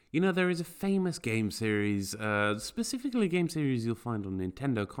You know, there is a famous game series, specifically a game series you'll find on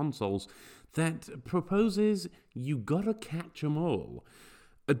Nintendo consoles, that proposes you gotta catch 'em all.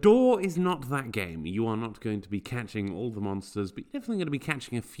 A Door is not that game. You are not going to be catching all the monsters, but you're definitely going to be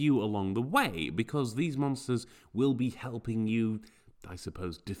catching a few along the way, because these monsters will be helping you, I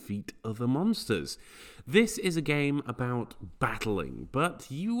suppose, defeat other monsters. This is a game about battling,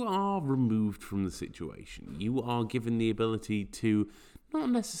 but you are removed from the situation. You are given the ability to not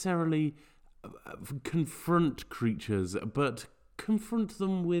necessarily confront creatures, but confront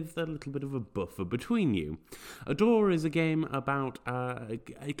them with a little bit of a buffer between you. A Door is a game about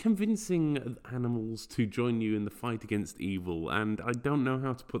convincing animals to join you in the fight against evil, and I don't know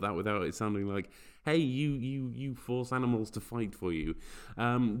how to put that without it sounding like, hey, you force animals to fight for you.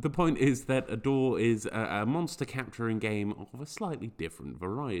 The point is that A Door is a monster capturing game of a slightly different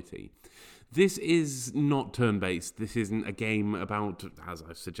variety. This is not turn-based. This isn't a game about, as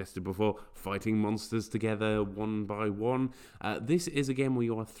I've suggested before, fighting monsters together one by one. This is a game where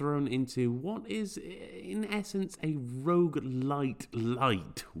you are thrown into what is, in essence, a roguelite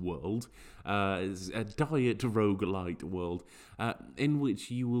light world. A diet roguelite world, in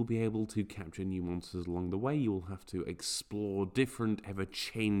which you will be able to capture new monsters along the way. You will have to explore different,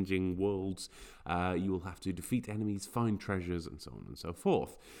 ever-changing worlds. You will have to defeat enemies, find treasures, and so on and so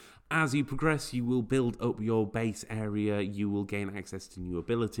forth. As you progress, you will build up your base area, you will gain access to new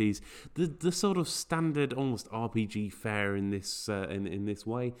abilities, the sort of standard, almost RPG fare in this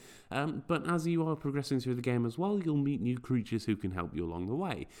way. But as you are progressing through the game as well, you'll meet new creatures who can help you along the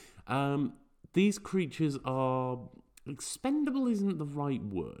way. These creatures are... expendable isn't the right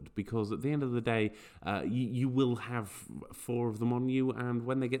word, because at the end of the day, you will have 4 of them on you, and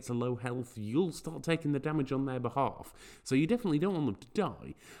when they get to low health, you'll start taking the damage on their behalf. So you definitely don't want them to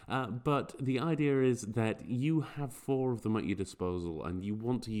die. But the idea is that you have 4 of them at your disposal, and you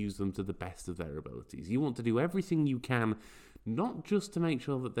want to use them to the best of their abilities. You want to do everything you can, not just to make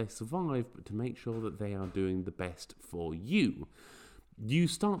sure that they survive, but to make sure that they are doing the best for you. You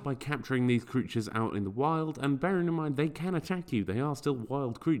start by capturing these creatures out in the wild, and bearing in mind they can attack you. They are still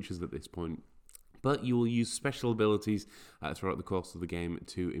wild creatures at this point. But you will use special abilities throughout the course of the game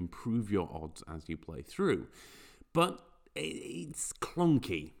to improve your odds as you play through. But it's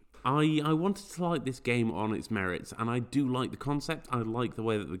clunky. I wanted to like this game on its merits, and I do like the concept. I like the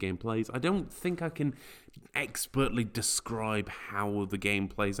way that the game plays. I don't think I can expertly describe how the game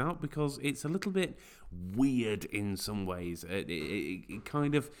plays out, because it's a little bit weird in some ways. It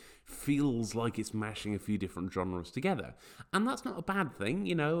kind of feels like it's mashing a few different genres together, and that's not a bad thing.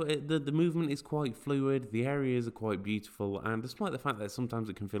 You know, the movement is quite fluid, the areas are quite beautiful, and despite the fact that sometimes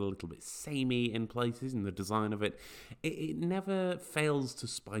it can feel a little bit samey in places in the design of it, it never fails to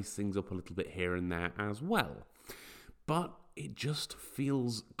spice things up a little bit here and there as well. But it just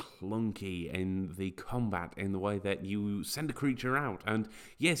feels clunky in the combat, in the way that you send a creature out, and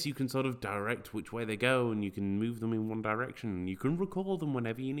yes, you can sort of direct which way they go, and you can move them in one direction, and you can recall them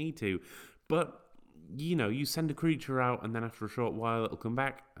whenever you need to, but you know, you send a creature out, and then after a short while it'll come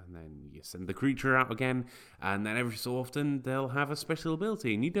back, and then you send the creature out again, and then every so often they'll have a special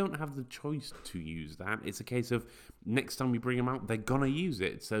ability, and you don't have the choice to use that. It's a case of next time you bring them out, they're gonna use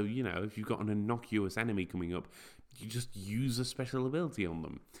it. So, you know, if you've got an innocuous enemy coming up, you just use a special ability on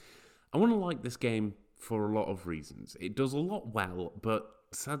them. I want to like this game for a lot of reasons. It does a lot well, but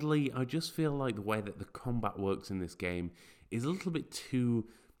sadly, I just feel like the way that the combat works in this game is a little bit too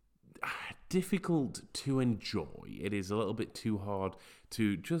difficult to enjoy. It is a little bit too hard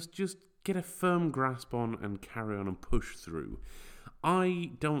to just get a firm grasp on and carry on and push through.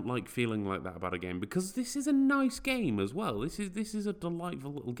 I don't like feeling like that about a game, because this is a nice game as well. This is a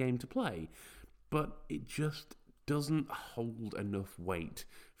delightful little game to play, but it just doesn't hold enough weight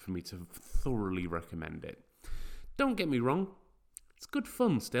for me to thoroughly recommend it. Don't get me wrong, it's good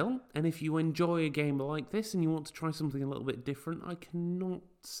fun still, and if you enjoy a game like this and you want to try something a little bit different, I cannot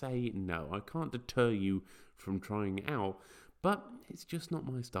say no. I can't deter you from trying it out, but it's just not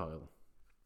my style.